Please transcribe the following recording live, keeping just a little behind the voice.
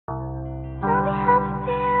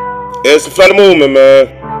It's the flat movement, man.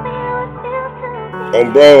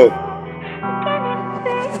 Bro.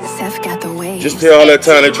 Got the waves. Just tell all that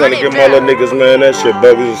time they trying to get my little niggas, man. That shit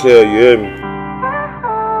bogus as hell, you hear me?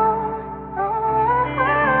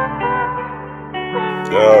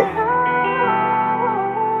 Yeah.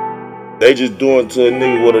 They just doing to a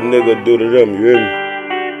nigga what a nigga do to them, you hear me?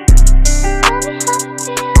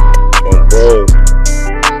 Bro.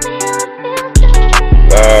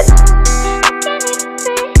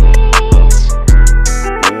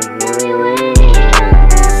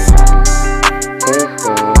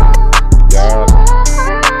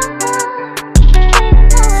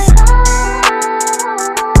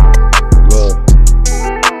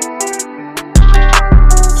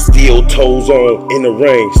 Toes on in the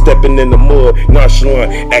rain, stepping in the mud,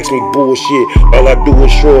 nonchalant, ask me bullshit, all I do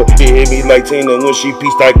is shrug. It hit me like Tina when she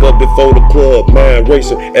pieced like up before the club. Mind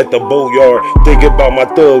racing at the boatyard, thinking about my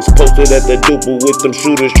thugs, posted at the duple with them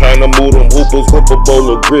shooters, trying to move them hoopers, whip a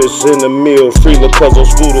bowl of grits in the mill, free La Cuzzo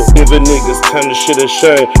scooter, giving niggas time to shit a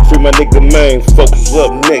shame, free my nigga main, focus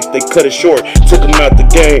up next, they cut it short, took him out the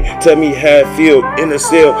game, tell me how I feel, in the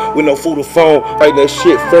cell, with no food or phone, fight that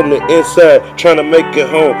shit from the inside, trying to make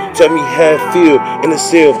it home, tell me how I feel in the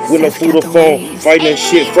cell with no food or phone, fighting that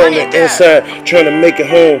shit from the inside, trying to make it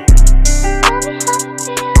home.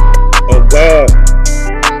 Oh God,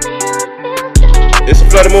 it's a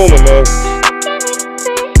flooded moment, man.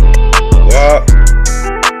 Wow.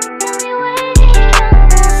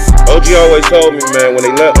 OG always told me, man, when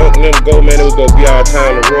they let Unc and them go, man, it was gonna be our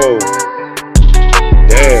time to roll.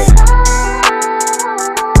 Damn.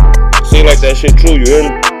 Seem like that shit true, you hear me?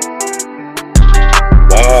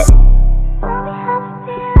 Wow.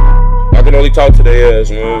 I can only talk to their ass,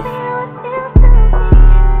 man.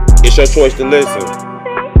 It's your choice to listen.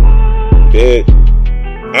 Yeah.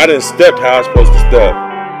 I done stepped how I was supposed to step.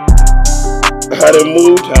 I done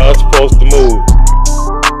moved how I was supposed to move.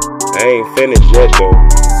 I ain't finished yet, though.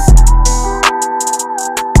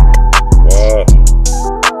 Wow.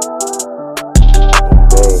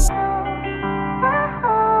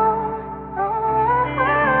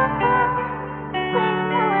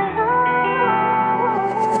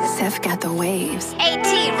 Got the waves. AT,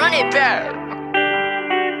 run it back.